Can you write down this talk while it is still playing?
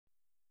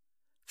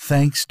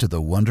Thanks to the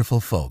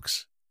wonderful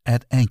folks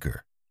at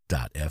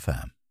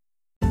Anchor.fm.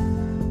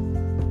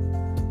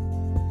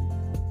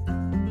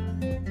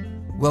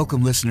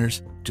 Welcome,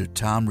 listeners, to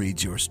Tom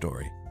Reads Your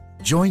Story.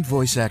 Join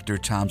voice actor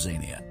Tom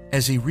Zania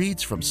as he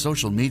reads from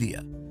social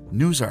media,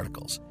 news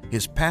articles,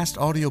 his past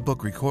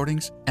audiobook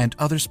recordings, and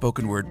other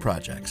spoken word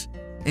projects,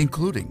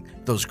 including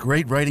those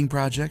great writing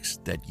projects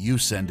that you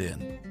send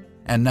in.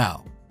 And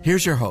now,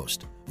 here's your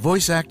host,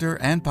 voice actor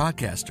and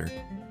podcaster,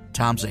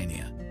 Tom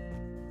Zania.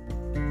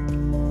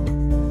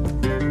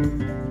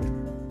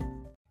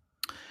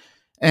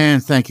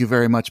 And thank you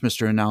very much,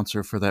 Mr.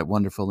 Announcer, for that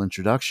wonderful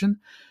introduction.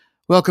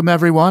 Welcome,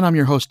 everyone. I'm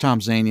your host, Tom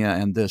Zania,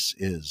 and this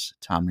is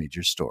Tom Reads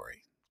Your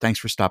Story. Thanks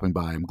for stopping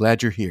by. I'm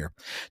glad you're here.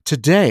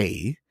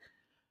 Today,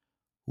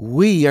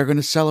 we are going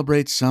to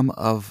celebrate some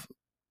of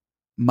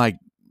my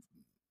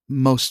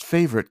most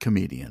favorite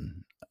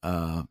comedian,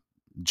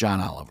 John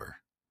Oliver,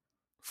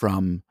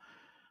 from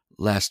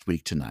last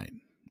week tonight.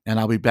 And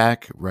I'll be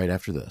back right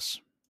after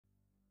this.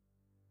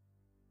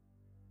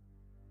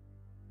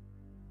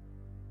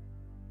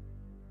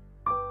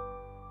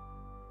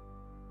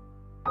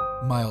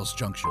 Miles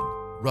Junction,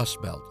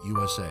 Rust Belt,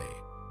 USA,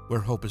 where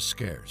hope is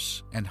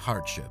scarce and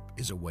hardship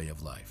is a way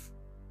of life.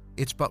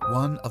 It's but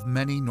one of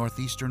many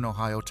northeastern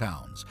Ohio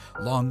towns,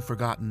 long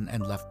forgotten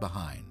and left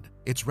behind,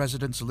 its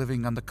residents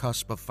living on the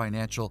cusp of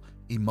financial,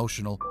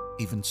 emotional,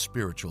 even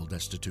spiritual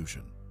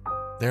destitution.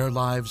 Their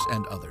lives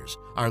and others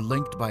are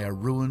linked by a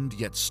ruined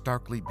yet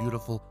starkly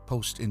beautiful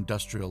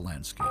post-industrial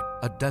landscape,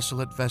 a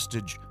desolate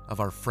vestige of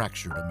our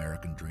fractured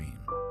American dream.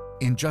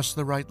 In Just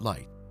the Right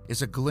Light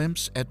is a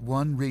glimpse at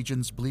one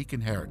region's bleak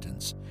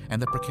inheritance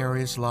and the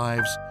precarious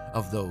lives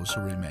of those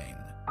who remain.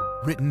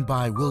 Written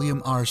by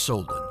William R.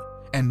 Solden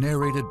and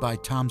narrated by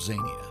Tom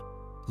Zania.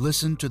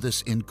 Listen to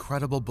this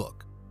incredible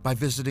book by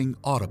visiting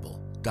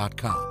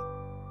audible.com.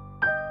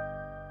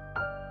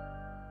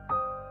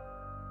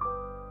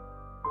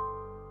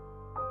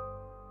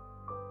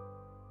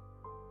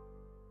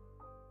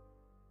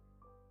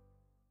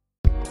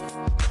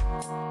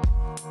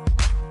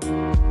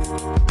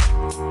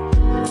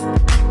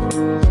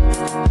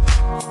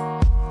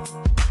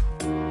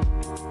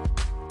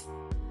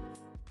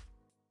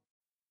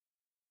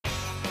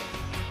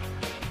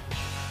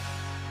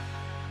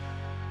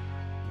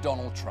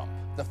 Donald Trump,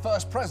 the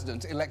first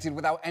president elected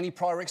without any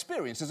prior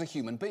experience as a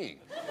human being.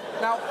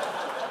 Now,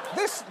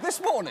 this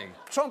morning,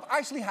 Trump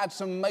actually had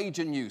some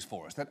major news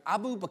for us, that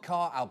Abu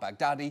Bakr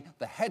al-Baghdadi,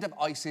 the head of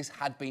ISIS,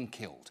 had been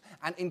killed.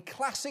 And in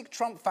classic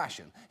Trump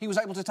fashion, he was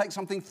able to take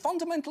something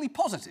fundamentally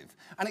positive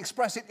and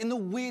express it in the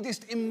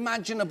weirdest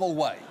imaginable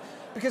way.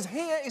 Because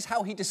here is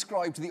how he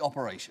described the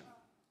operation.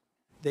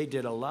 They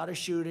did a lot of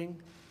shooting,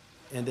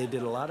 and they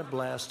did a lot of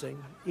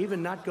blasting,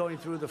 even not going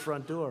through the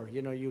front door.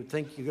 You know, you would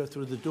think you go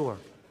through the door.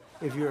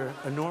 If you're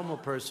a normal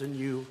person,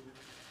 you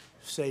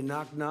say,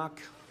 knock,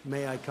 knock,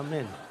 may I come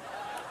in?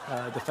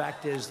 The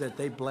fact is that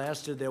they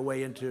blasted their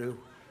way into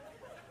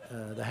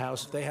the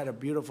house. They had a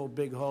beautiful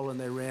big hole, and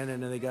they ran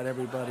in, and they got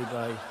everybody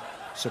by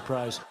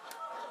surprise.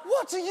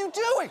 What are you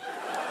doing?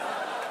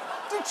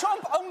 Did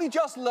Trump only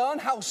just learn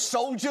how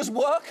soldiers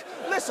work?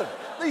 Listen,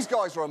 these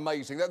guys are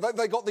amazing.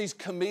 They got these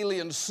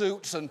chameleon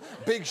suits and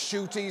big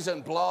shooties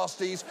and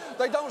blasties.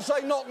 They don't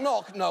say knock,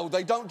 knock. No,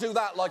 they don't do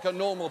that like a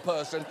normal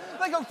person.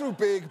 They go through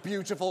big,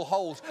 beautiful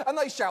holes, and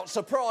they shout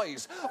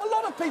surprise. A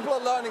lot of people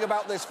are learning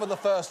about this for the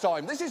first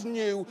time. This is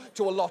new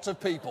to a lot of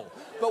people.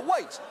 But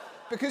wait,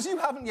 because you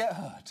haven't yet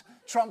heard,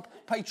 Trump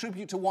paid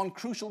tribute to one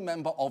crucial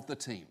member of the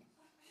team.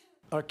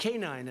 Our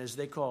canine, as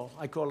I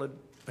call it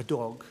a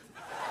dog.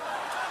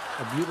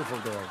 A beautiful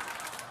dog,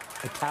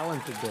 a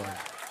talented dog.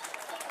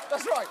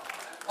 That's right.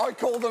 I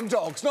call them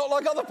dogs, not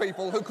like other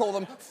people who call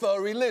them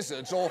furry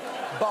lizards or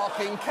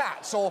barking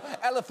cats or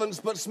elephants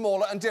but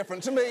smaller and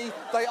different. To me,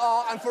 they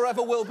are and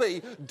forever will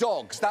be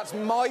dogs. That's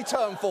my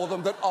term for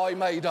them that I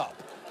made up.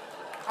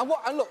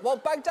 And look, while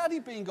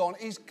Baghdadi being gone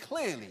is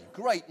clearly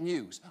great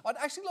news, I'd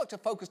actually like to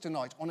focus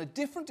tonight on a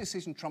different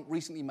decision Trump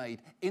recently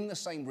made in the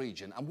same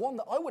region, and one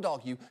that I would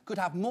argue could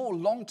have more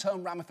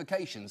long-term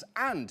ramifications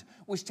and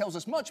which tells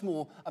us much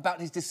more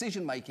about his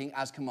decision-making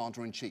as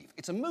Commander-in-Chief.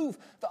 It's a move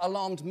that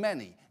alarmed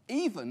many,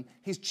 even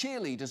his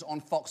cheerleaders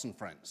on Fox and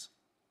Friends.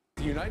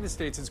 The United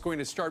States is going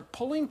to start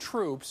pulling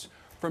troops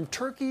from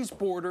Turkey's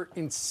border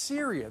in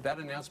Syria. That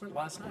announcement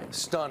last night.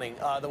 Stunning.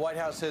 The White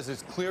House says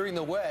it's clearing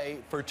the way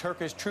for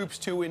Turkish troops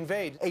to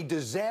invade. A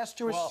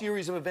disastrous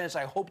series of events.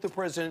 I hope the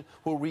president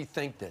will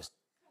rethink this.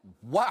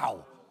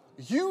 Wow.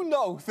 You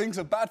know things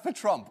are bad for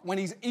Trump when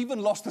he's even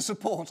lost the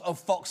support of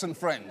Fox and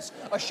Friends,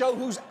 a show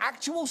whose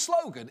actual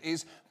slogan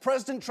is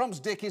President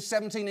Trump's dick is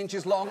 17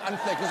 inches long and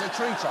thick as a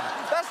tree trunk.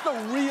 That's the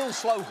real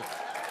slogan.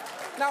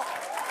 Now,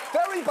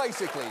 very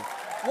basically,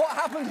 what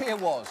happened here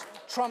was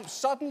Trump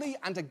suddenly,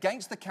 and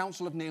against the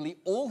counsel of nearly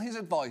all his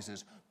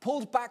advisors,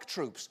 pulled back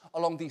troops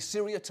along the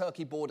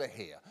Syria-Turkey border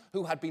here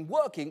who had been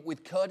working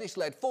with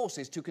Kurdish-led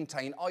forces to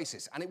contain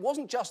ISIS. And it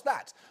wasn't just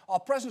that. Our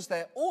presence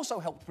there also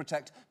helped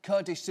protect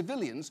Kurdish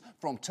civilians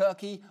from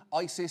Turkey,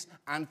 ISIS,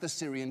 and the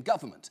Syrian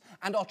government.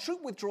 And our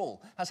troop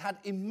withdrawal has had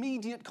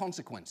immediate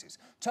consequences.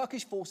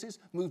 Turkish forces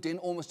moved in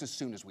almost as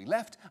soon as we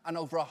left, and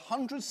over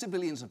 100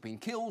 civilians have been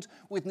killed,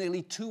 with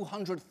nearly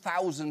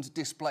 200,000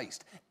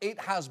 displaced. It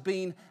has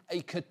been a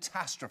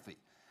catastrophe.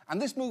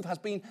 And this move has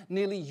been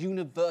nearly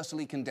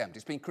universally condemned.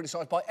 It's been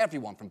criticised by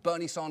everyone from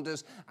Bernie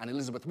Sanders and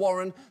Elizabeth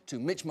Warren to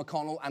Mitch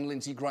McConnell and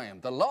Lindsey Graham,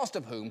 the last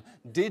of whom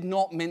did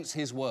not mince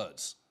his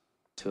words.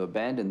 To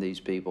abandon these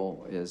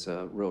people is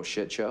a real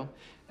shit show,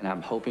 and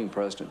I'm hoping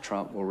President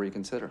Trump will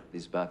reconsider.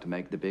 He's about to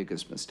make the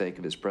biggest mistake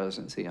of his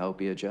presidency. I hope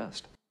he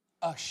adjusts.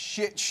 A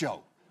shit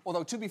show.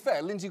 Although, to be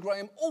fair, Lindsey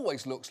Graham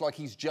always looks like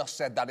he's just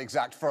said that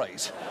exact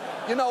phrase.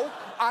 You know,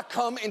 I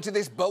come into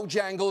this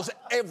Bojangles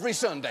every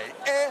Sunday,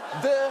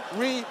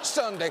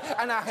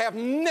 and I have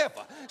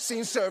never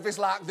seen service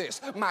like this.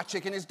 My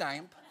chicken is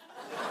damp,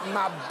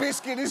 my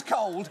biscuit is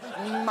cold,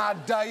 my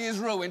day is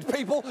ruined.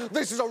 People,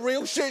 this is a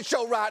real shit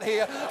show right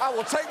here. I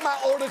will take my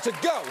order to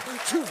go.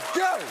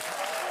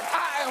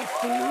 I am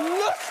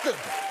flustered.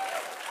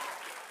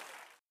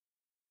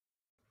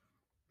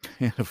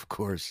 And of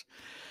course,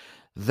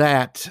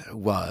 that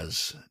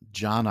was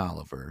John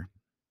Oliver,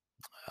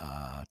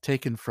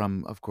 taken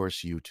from, of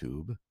course,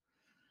 YouTube.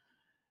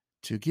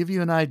 To give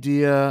you an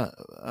idea,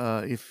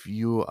 if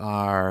you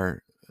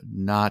are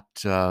not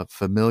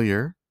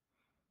familiar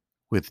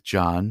with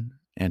John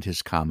and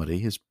his comedy,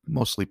 his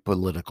mostly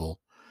political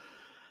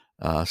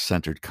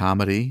centered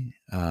comedy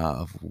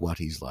of what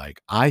he's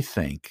like, I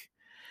think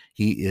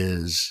he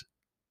is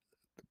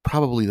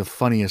probably the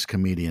funniest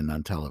comedian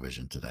on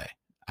television today.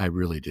 I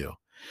really do.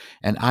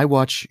 And I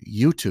watch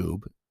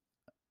YouTube,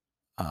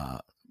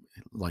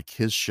 like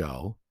his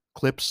show,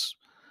 clips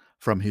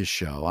from his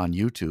show on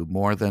YouTube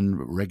more than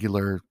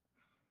regular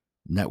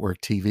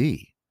network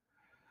TV.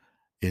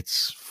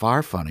 It's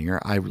far funnier.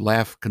 I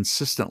laugh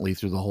consistently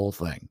through the whole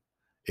thing.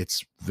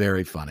 It's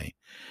very funny.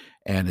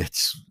 And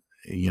it's,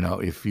 you know,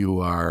 if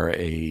you are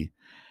a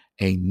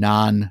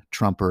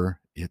non-Trumper,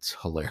 it's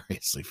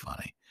hilariously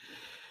funny.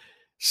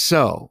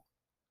 So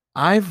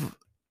I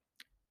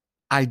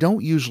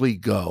don't usually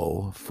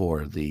go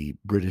for the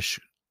British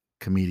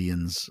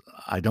comedians.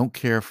 I don't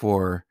care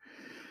for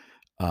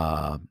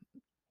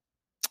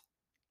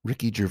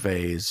Ricky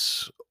Gervais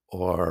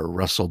or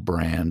Russell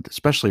Brand,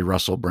 especially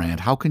Russell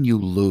Brand. How can you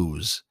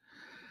lose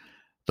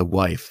the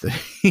wife that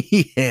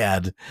he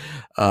had?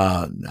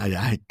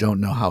 I don't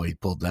know how he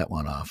pulled that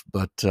one off,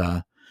 but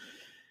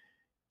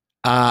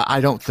I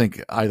don't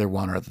think either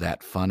one are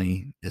that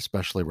funny,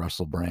 especially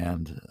Russell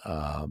Brand.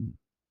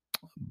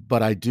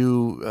 But I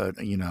do,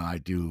 I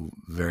do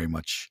very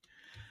much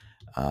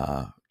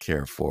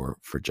care for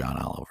John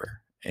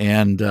Oliver.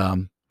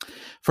 And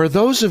for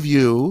those of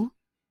you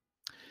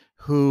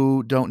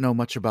who don't know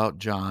much about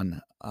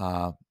John,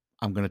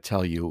 I'm going to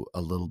tell you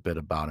a little bit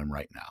about him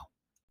right now.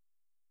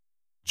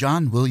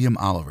 John William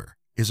Oliver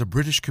is a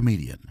British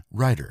comedian,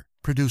 writer,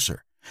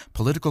 producer,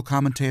 political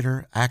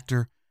commentator,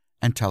 actor,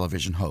 and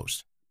television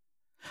host.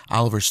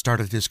 Oliver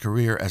started his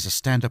career as a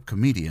stand-up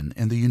comedian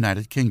in the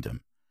United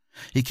Kingdom.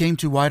 He came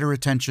to wider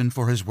attention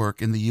for his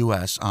work in the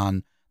U.S.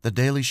 on The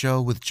Daily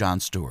Show with Jon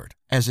Stewart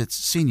as its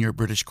senior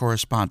British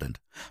correspondent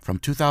from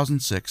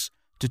 2006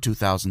 to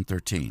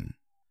 2013.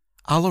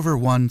 Oliver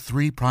won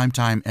 3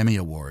 Primetime Emmy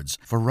Awards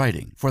for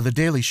writing for The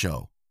Daily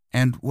Show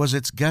and was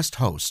its guest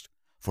host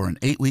for an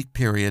 8-week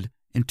period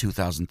in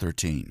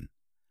 2013.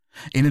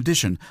 In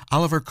addition,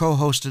 Oliver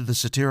co-hosted the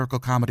satirical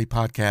comedy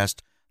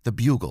podcast The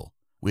Bugle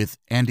with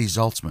Andy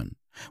Zaltzman,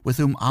 with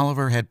whom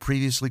Oliver had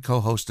previously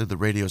co-hosted the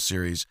radio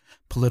series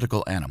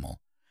Political Animal,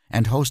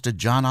 and hosted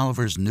John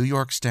Oliver's New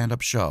York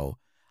stand-up show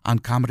on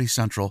Comedy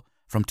Central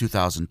from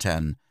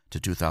 2010 to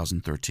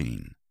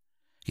 2013.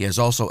 He has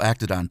also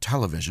acted on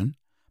television,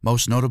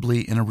 most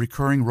notably in a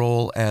recurring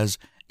role as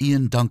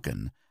Ian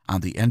Duncan on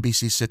the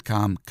NBC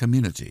sitcom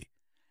Community,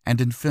 and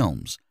in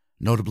films,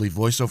 notably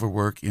voiceover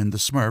work in The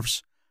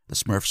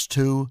Smurfs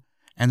 2,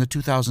 and the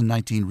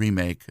 2019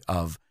 remake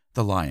of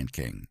The Lion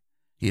King.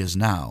 He is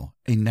now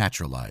a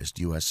naturalized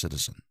U.S.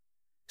 citizen.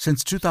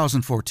 Since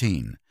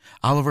 2014,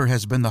 Oliver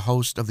has been the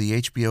host of the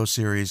HBO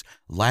series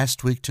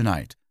Last Week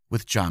Tonight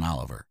with John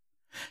Oliver.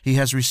 He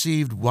has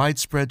received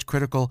widespread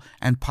critical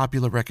and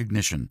popular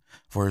recognition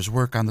for his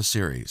work on the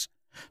series,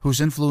 whose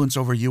influence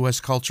over U.S.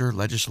 culture,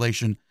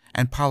 legislation,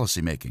 and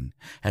policymaking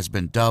has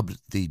been dubbed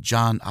the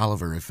John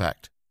Oliver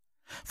Effect.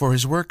 For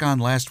his work on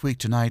Last Week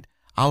Tonight,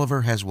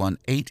 Oliver has won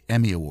 8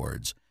 Emmy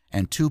Awards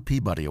and 2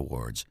 Peabody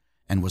Awards,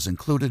 and was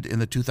included in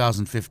the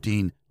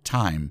 2015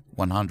 Time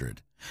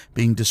 100,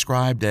 being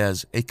described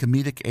as a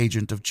comedic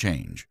agent of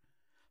change.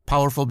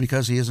 Powerful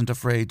because he isn't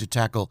afraid to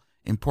tackle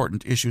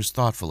important issues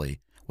thoughtfully,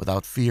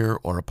 without fear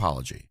or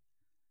apology.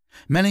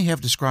 Many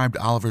have described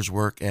Oliver's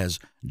work as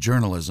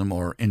journalism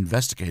or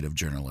investigative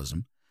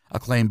journalism, a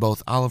claim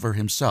both Oliver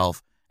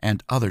himself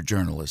and other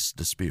journalists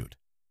dispute.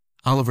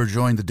 Oliver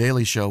joined The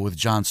Daily Show with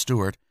Jon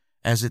Stewart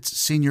as its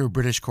senior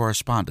British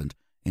correspondent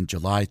in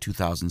July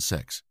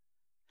 2006.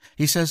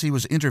 He says he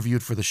was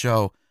interviewed for the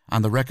show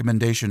on the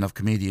recommendation of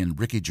comedian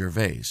Ricky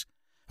Gervais,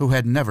 who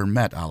had never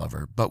met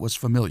Oliver but was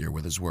familiar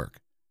with his work.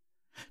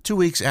 2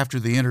 weeks after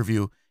the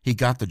interview, he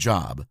got the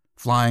job,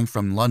 flying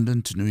from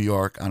London to New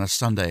York on a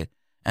Sunday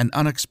and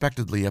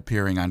unexpectedly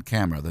appearing on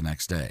camera the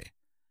next day.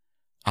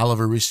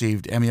 Oliver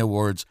received Emmy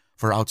Awards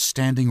for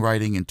Outstanding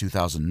Writing in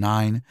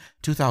 2009,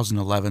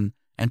 2011,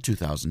 and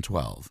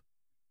 2012.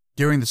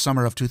 During the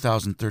summer of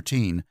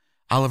 2013,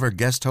 Oliver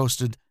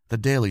guest-hosted The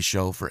Daily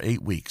Show for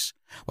 8 weeks,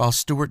 while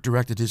Stewart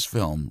directed his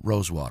film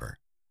Rosewater.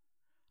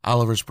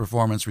 Oliver's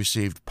performance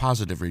received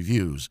positive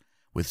reviews,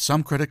 with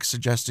some critics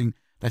suggesting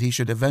that he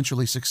should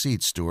eventually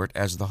succeed Stewart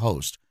as the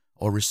host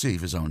or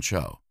receive his own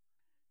show.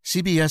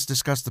 CBS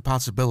discussed the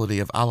possibility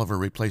of Oliver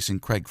replacing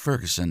Craig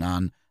Ferguson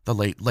on The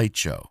Late Late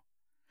Show.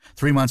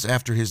 3 months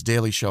after his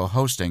Daily Show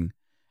hosting,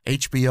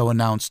 HBO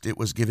announced it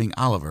was giving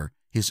Oliver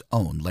his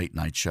own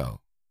late-night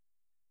show.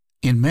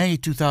 In May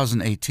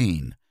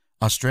 2018,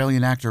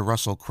 Australian actor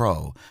Russell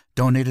Crowe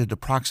donated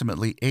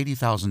approximately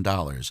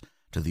 $80,000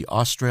 to the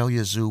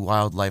Australia Zoo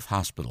Wildlife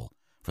Hospital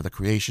for the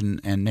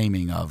creation and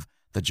naming of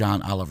the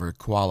John Oliver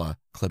Koala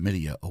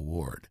Chlamydia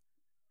Award.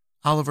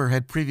 Oliver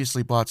had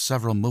previously bought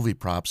several movie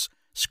props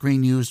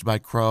screen-used by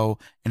Crowe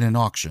in an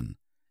auction,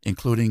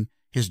 including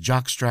his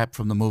jockstrap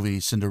from the movie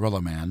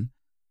Cinderella Man,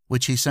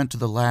 which he sent to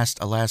the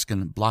last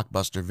Alaskan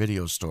Blockbuster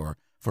video store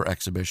for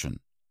exhibition.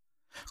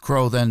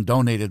 Crowe then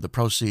donated the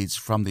proceeds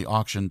from the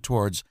auction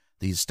towards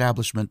the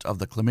establishment of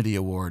the Chlamydia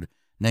Award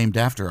named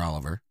after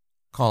Oliver,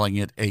 calling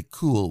it a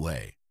cool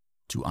way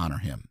to honor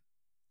him.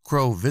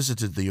 Crowe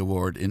visited the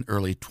award in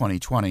early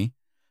 2020,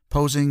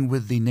 posing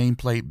with the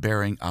nameplate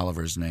bearing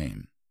Oliver's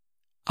name.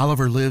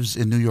 Oliver lives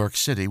in New York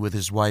City with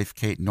his wife,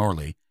 Kate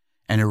Norley,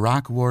 an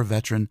Iraq War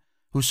veteran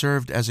who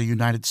served as a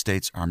United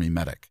States Army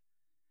medic.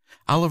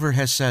 Oliver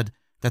has said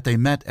that they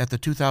met at the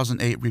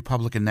 2008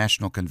 Republican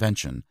National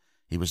Convention.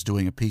 He was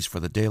doing a piece for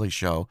The Daily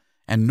Show,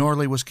 and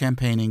Norley was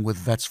campaigning with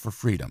Vets for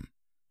Freedom.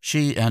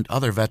 She and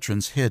other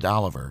veterans hid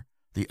Oliver,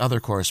 the other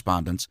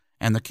correspondents,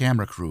 and the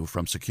camera crew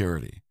from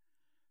security.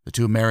 The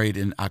two married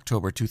in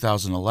October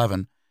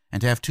 2011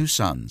 and have 2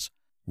 sons,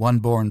 one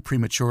born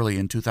prematurely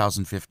in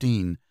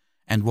 2015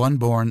 and one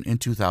born in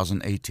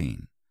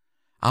 2018.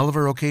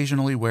 Oliver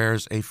occasionally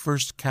wears a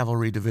 1st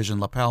Cavalry Division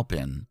lapel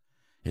pin,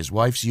 his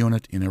wife's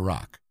unit in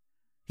Iraq.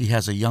 He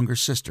has a younger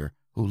sister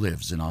who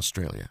lives in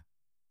Australia.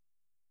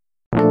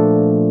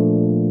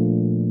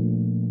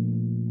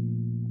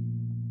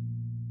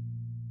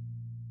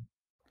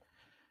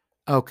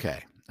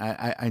 Okay,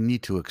 I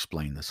need to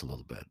explain this a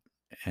little bit.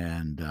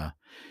 And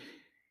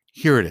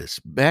here it is.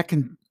 Back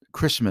in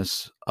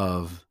Christmas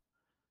of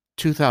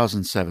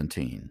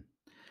 2017,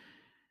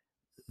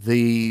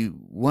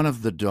 one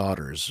of the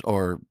daughters,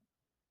 or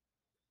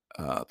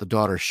the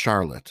daughter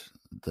Charlotte,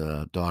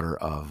 the daughter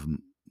of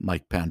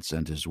Mike Pence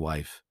and his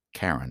wife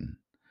Karen,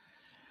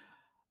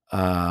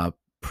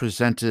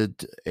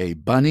 presented a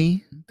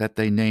bunny that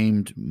they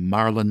named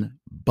Marlon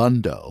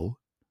Bundo,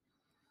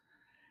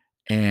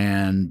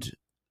 and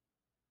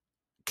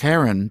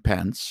Karen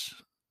Pence,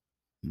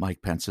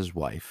 Mike Pence's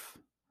wife,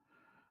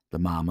 the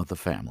mom of the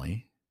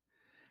family,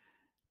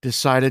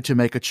 decided to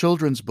make a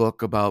children's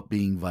book about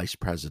being vice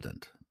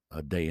president,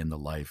 a day in the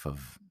life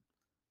of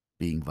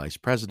being vice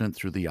president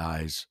through the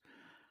eyes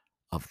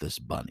of this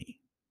bunny,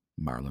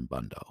 Marlon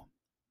Bundo.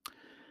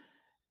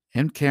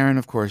 And Karen,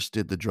 of course,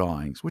 did the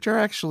drawings, which are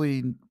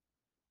actually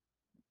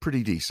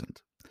pretty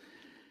decent.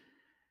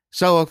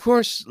 So, of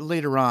course,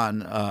 later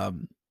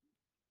on,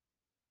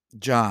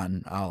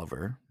 John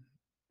Oliver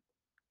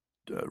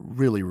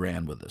really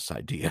ran with this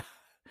idea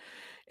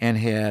and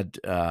had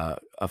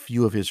a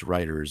few of his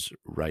writers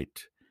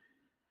write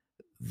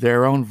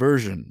their own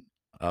version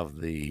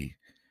of the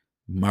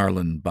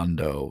Marlon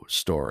Bundo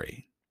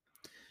story.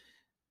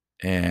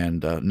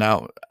 And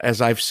now,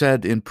 as I've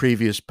said in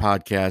previous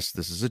podcasts,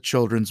 this is a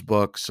children's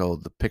book, so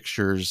the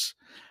pictures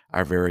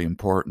are very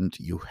important.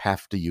 You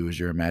have to use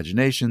your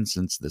imagination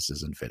since this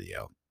isn't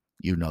video.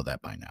 You know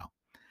that by now.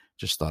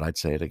 Just thought I'd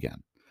say it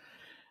again.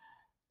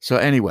 So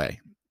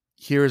anyway,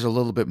 here's a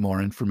little bit more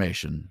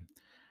information.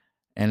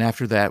 And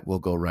after that, we'll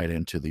go right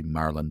into the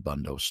Marlon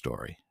Bundo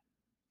story.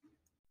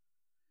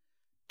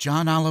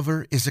 John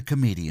Oliver is a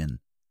comedian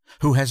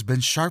who has been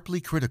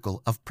sharply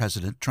critical of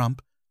President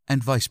Trump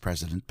and Vice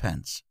President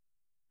Pence.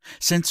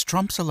 Since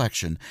Trump's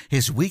election,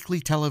 his weekly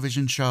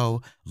television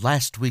show,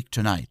 Last Week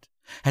Tonight,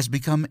 has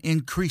become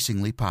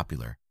increasingly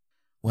popular.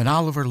 When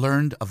Oliver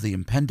learned of the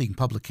impending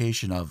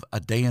publication of A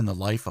Day in the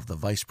Life of the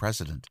Vice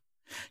President,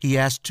 he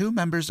asked 2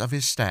 members of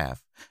his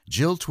staff,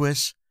 Jill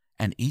Twiss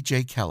and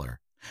E.J. Keller,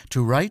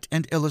 to write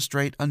and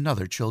illustrate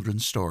another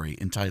children's story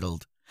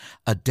entitled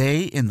A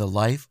Day in the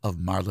Life of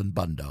Marlon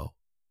Bundo.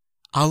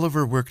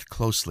 Oliver worked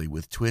closely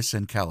with Twiss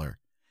and Keller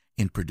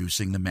in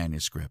producing the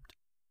manuscript.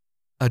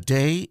 A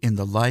Day in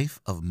the Life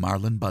of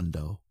Marlon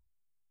Bundo.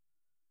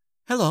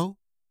 Hello,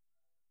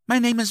 my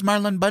name is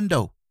Marlon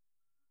Bundo,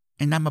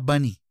 and I'm a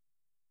bunny.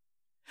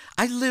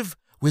 I live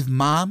with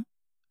Mom,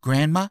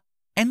 Grandma,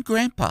 and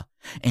Grandpa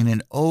in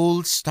an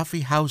old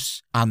stuffy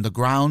house on the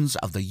grounds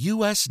of the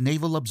U.S.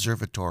 Naval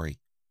Observatory.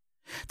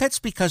 That's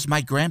because my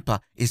grandpa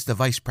is the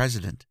vice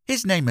president.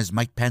 His name is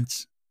Mike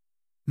Pence.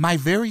 My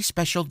very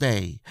special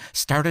day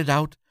started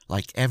out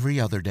like every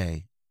other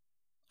day.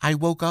 I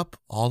woke up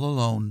all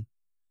alone.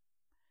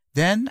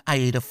 Then I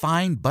ate a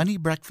fine bunny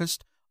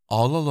breakfast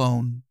all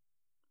alone,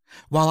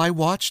 while I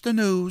watched the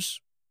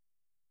news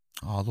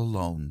all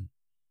alone.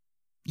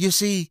 You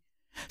see,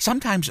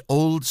 sometimes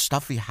old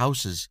stuffy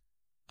houses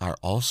are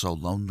also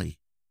lonely.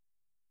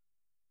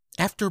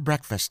 After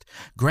breakfast,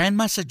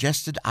 Grandma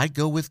suggested I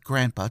go with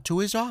Grandpa to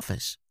his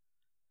office.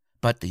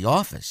 But the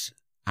office,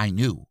 I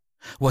knew,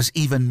 was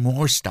even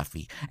more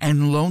stuffy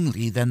and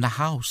lonely than the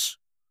house.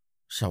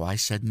 So I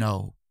said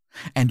no,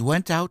 and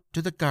went out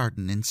to the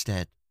garden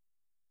instead.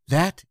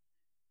 That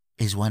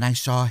is when I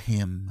saw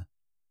him.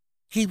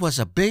 He was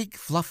a big,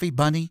 fluffy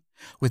bunny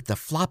with the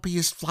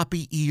floppiest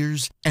floppy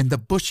ears and the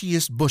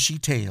bushiest bushy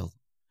tail.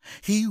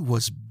 He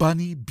was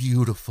Bunny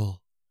Beautiful.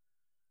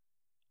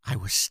 I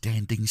was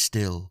standing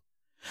still,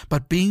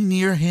 but being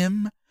near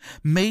him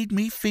made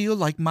me feel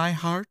like my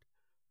heart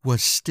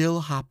was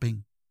still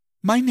hopping.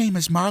 My name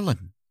is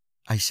Marlon,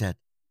 I said,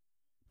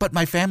 but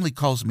my family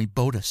calls me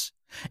Botus.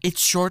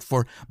 It's short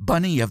for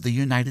Bunny of the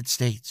United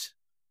States.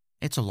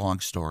 It's a long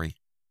story.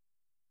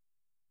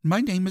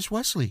 My name is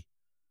Wesley,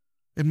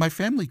 and my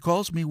family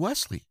calls me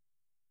Wesley,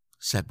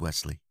 said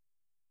Wesley.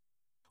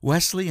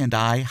 Wesley and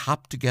I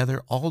hopped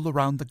together all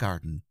around the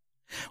garden.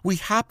 We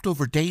hopped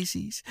over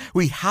daisies.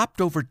 We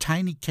hopped over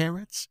tiny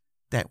carrots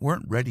that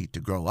weren't ready to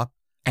grow up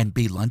and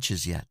be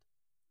lunches yet.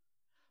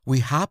 We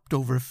hopped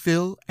over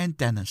Phil and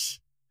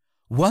Dennis.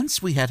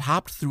 Once we had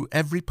hopped through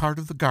every part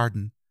of the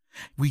garden,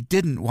 we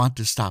didn't want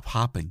to stop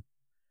hopping.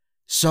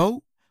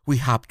 So we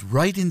hopped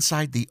right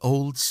inside the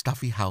old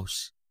stuffy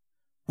house.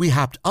 We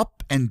hopped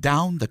up and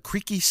down the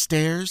creaky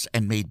stairs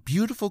and made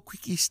beautiful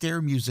creaky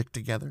stair music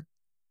together.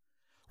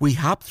 We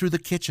hopped through the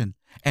kitchen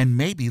and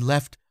maybe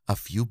left a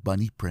few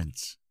bunny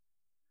prints.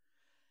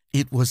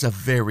 It was a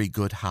very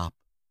good hop.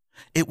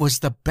 It was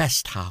the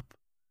best hop.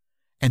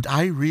 And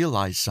I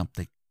realized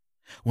something.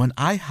 When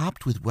I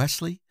hopped with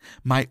Wesley,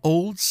 my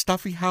old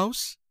stuffy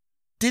house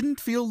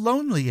didn't feel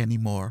lonely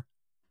anymore.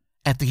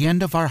 At the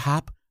end of our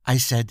hop, I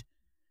said,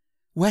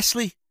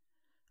 "Wesley,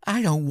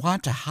 I don't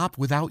want to hop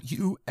without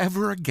you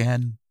ever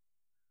again."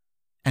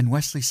 And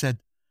Wesley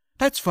said,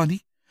 "That's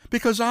funny,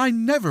 because I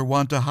never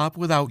want to hop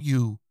without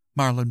you,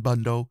 Marlon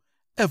Bundo,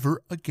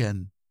 ever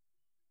again."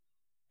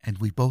 And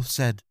we both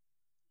said,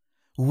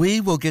 "We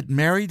will get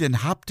married and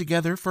hop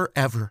together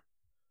forever."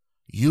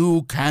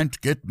 "You can't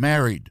get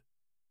married."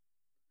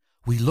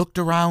 We looked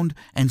around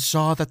and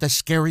saw that the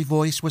scary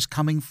voice was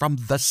coming from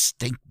the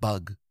stink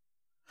bug.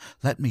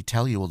 Let me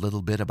tell you a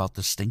little bit about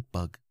the stink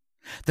bug.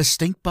 The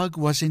stink bug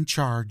was in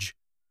charge.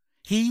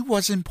 He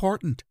was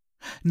important.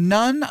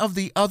 None of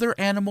the other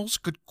animals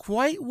could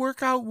quite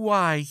work out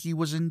why he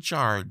was in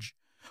charge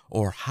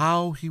or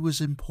how he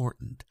was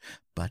important,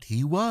 but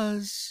he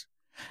was.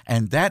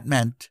 And that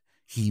meant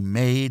he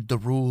made the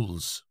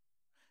rules.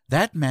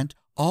 That meant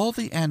all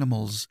the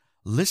animals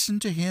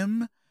listened to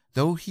him,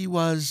 though he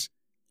was,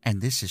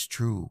 and this is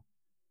true,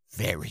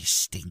 very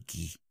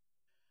stinky.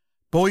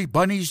 "Boy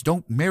bunnies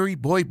don't marry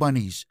boy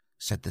bunnies,"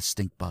 said the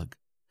stink bug.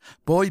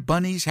 "Boy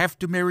bunnies have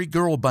to marry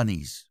girl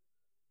bunnies."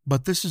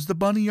 "But this is the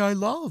bunny I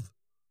love,"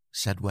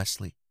 said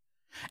Wesley.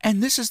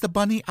 "And this is the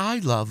bunny I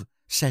love,"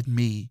 said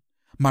me,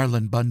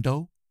 Marlon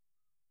Bundo.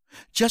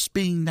 Just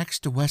being next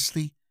to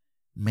Wesley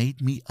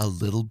made me a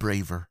little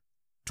braver.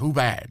 "Too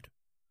bad,"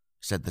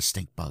 said the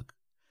stink bug.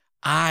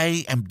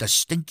 "I am the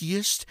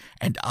stinkiest,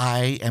 and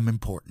I am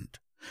important.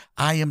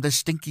 I am the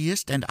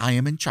stinkiest, and I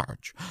am in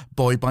charge.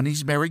 Boy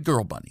bunnies marry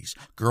girl bunnies.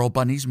 Girl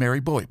bunnies marry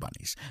boy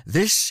bunnies.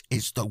 This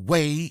is the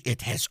way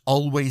it has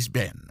always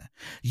been.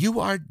 You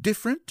are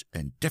different,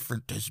 and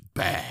different is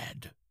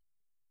bad."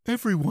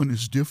 "Everyone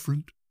is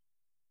different,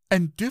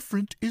 and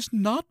different is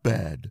not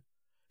bad,"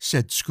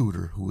 said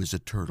Scooter, who is a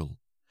turtle.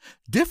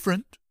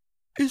 "Different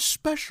is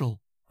special."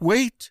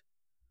 "Wait,"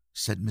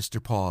 said Mr.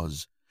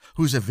 Paws,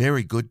 who's a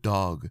very good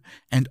dog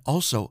and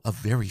also a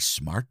very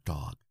smart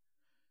dog.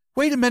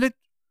 "Wait a minute.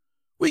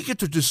 We get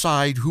to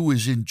decide who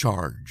is in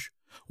charge.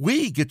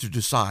 We get to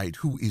decide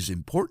who is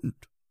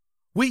important.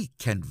 We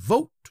can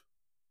vote."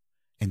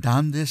 And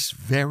on this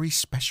very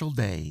special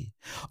day,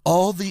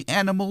 all the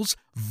animals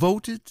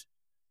voted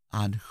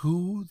on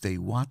who they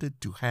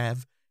wanted to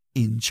have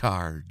in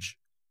charge.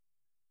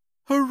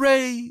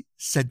 "Hooray!"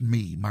 said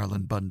me,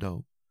 Marlon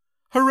Bundo.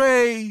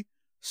 "Hooray!"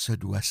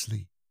 said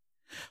Wesley.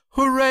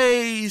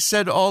 "Hooray!"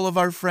 said all of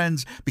our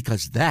friends,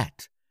 because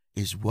that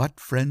is what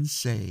friends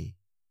say.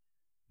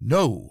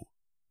 "No,"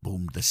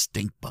 boomed the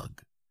stink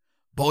bug.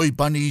 "Boy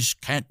bunnies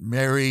can't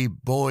marry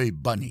boy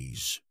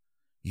bunnies.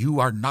 You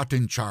are not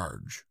in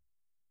charge."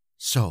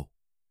 So,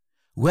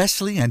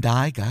 Wesley and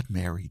I got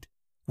married.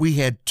 We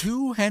had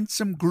 2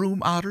 handsome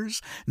groom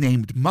otters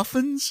named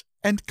Muffins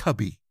and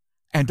Cubby,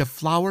 and a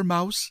flower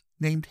mouse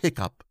named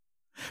Hiccup.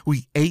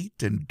 We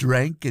ate and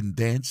drank and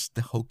danced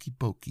the hokey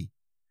pokey.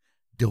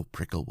 dill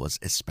prickle was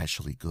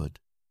especially good,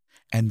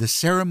 and the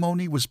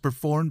ceremony was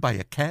performed by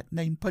a cat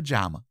named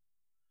Pajama,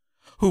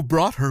 who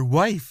brought her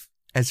wife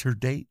as her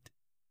date.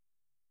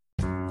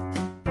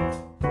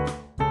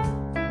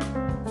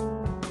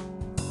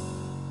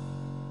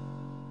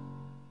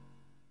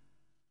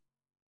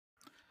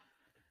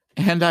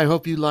 And I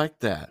hope you liked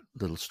that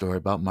little story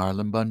about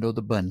Marlon Bundo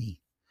the bunny.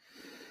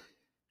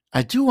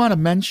 I do want to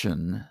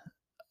mention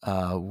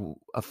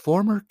a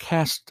former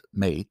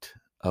castmate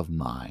of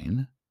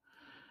mine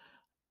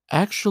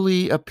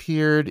actually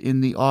appeared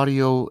in an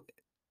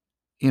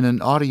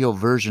audio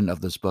version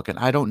of this book, and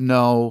I don't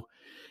know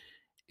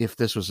if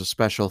this was a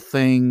special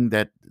thing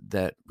that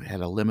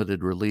had a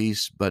limited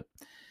release, but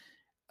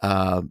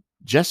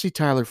Jesse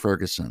Tyler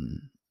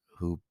Ferguson,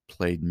 who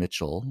played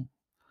Mitchell,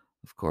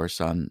 of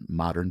course, on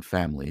Modern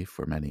Family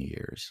for many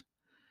years,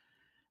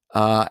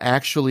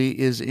 actually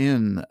is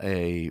in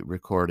a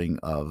recording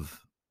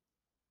of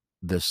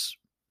this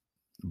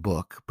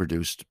book,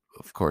 produced,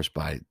 of course,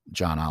 by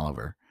John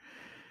Oliver.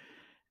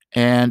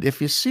 And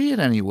if you see it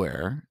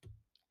anywhere,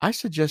 I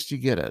suggest you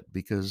get it,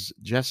 because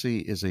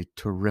Jesse is a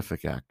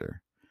terrific actor.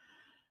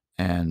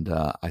 And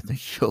I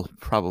think you'll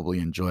probably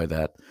enjoy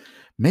that,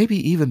 maybe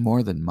even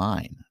more than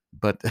mine.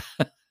 But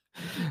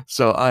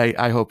so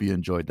I hope you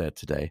enjoyed that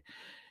today.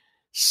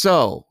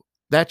 So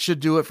that should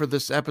do it for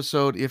this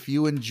episode. If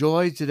you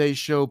enjoyed today's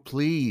show,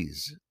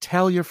 please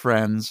tell your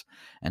friends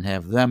and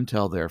have them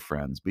tell their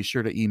friends. Be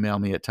sure to email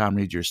me at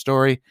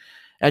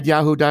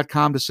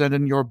tomreadsyourstory@yahoo.com to send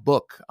in your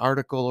book,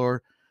 article,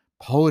 or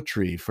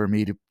poetry for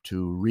me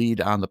to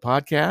read on the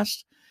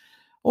podcast,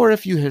 or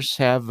if you just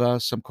have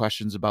some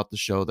questions about the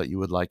show that you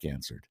would like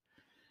answered.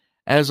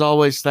 As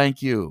always,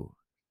 thank you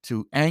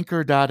to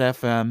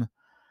Anchor.fm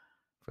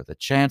for the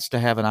chance to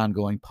have an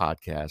ongoing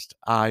podcast.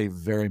 I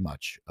very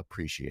much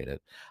appreciate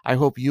it. I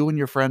hope you and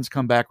your friends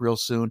come back real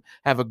soon.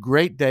 Have a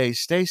great day,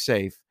 stay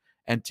safe,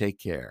 and take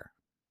care.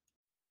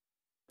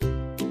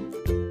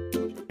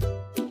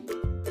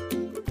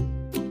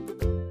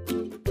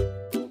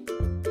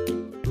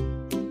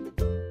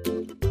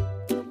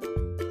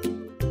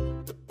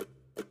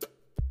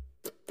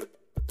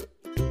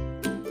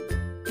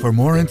 For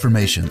more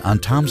information on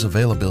Tom's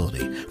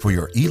availability for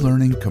your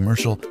e-learning,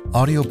 commercial,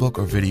 audiobook,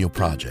 or video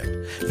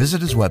project,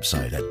 visit his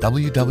website at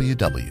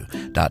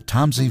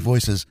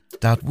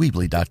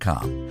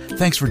www.tomzvoices.weebly.com.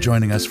 Thanks for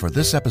joining us for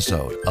this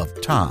episode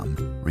of Tom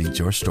Reads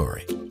Your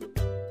Story.